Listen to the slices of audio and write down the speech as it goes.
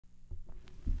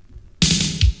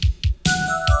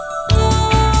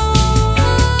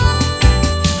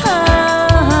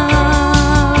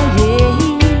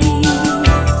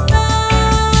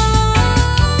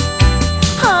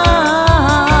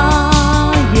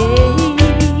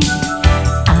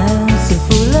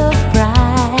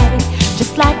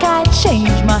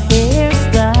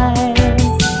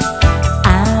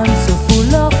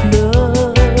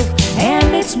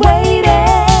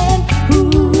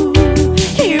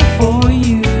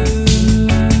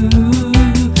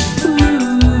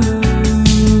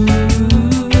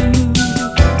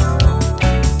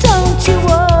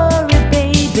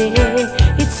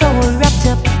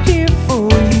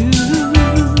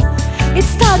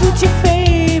with your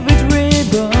favorite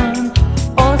ribbon,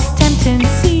 all stamped and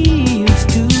sealed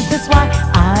too. That's why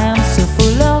I am so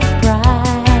full of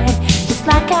pride, just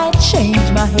like I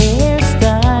changed my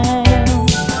hairstyle.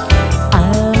 I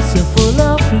am so full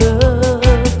of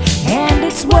love, and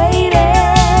it's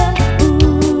waiting,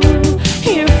 ooh,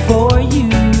 here for you.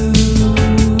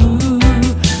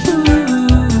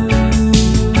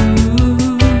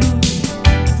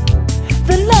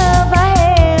 The love I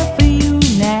have for you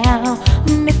now,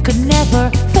 it could never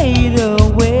fade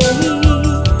away.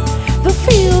 The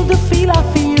feel I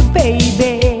feel,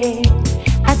 baby,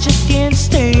 I just can't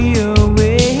stay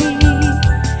away.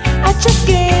 I just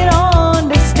can't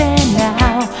understand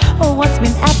now what's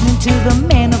been happening to the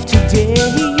men of today.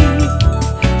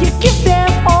 You give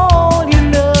them all your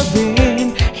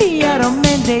loving, yet a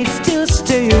man they still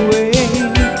stay away.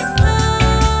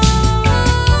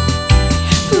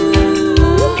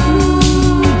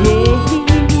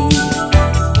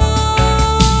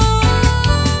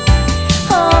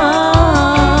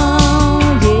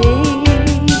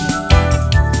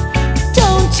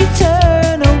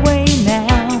 Turn away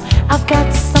now, I've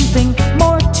got something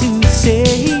more to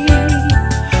say.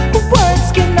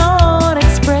 Words cannot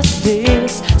express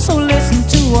this, so listen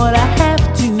to what I have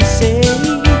to say.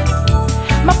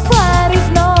 My pride is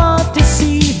not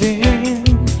deceiving,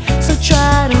 so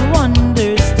try to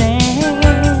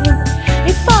understand.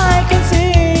 If I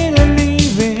consider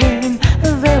leaving,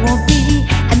 there won't be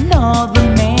another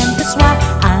man. That's why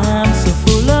I'm so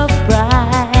full of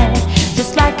pride,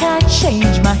 just like I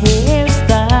changed my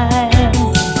hairstyle.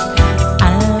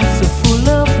 I'm so full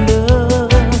of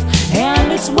love,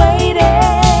 and it's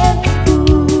waiting,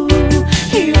 ooh,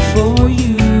 here for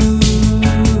you.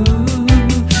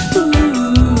 Ooh,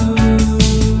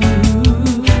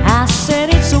 I said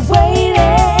it's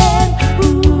waiting,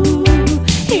 ooh,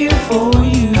 here for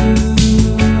you.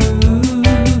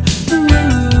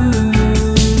 Ooh,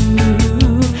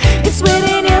 it's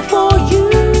waiting here for you.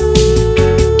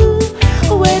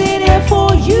 Waiting here for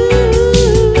you,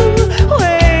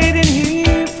 waiting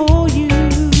here for you.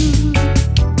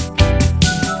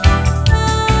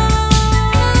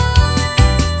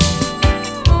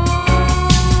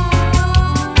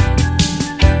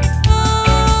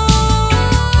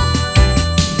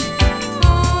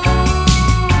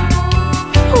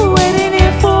 Waiting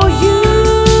here for you,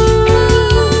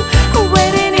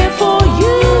 waiting here for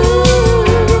you,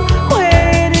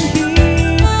 waiting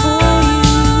here for you.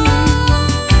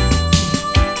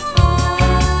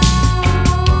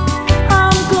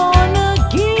 I'm gonna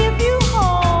give you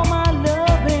all my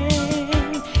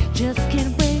loving, just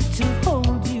can't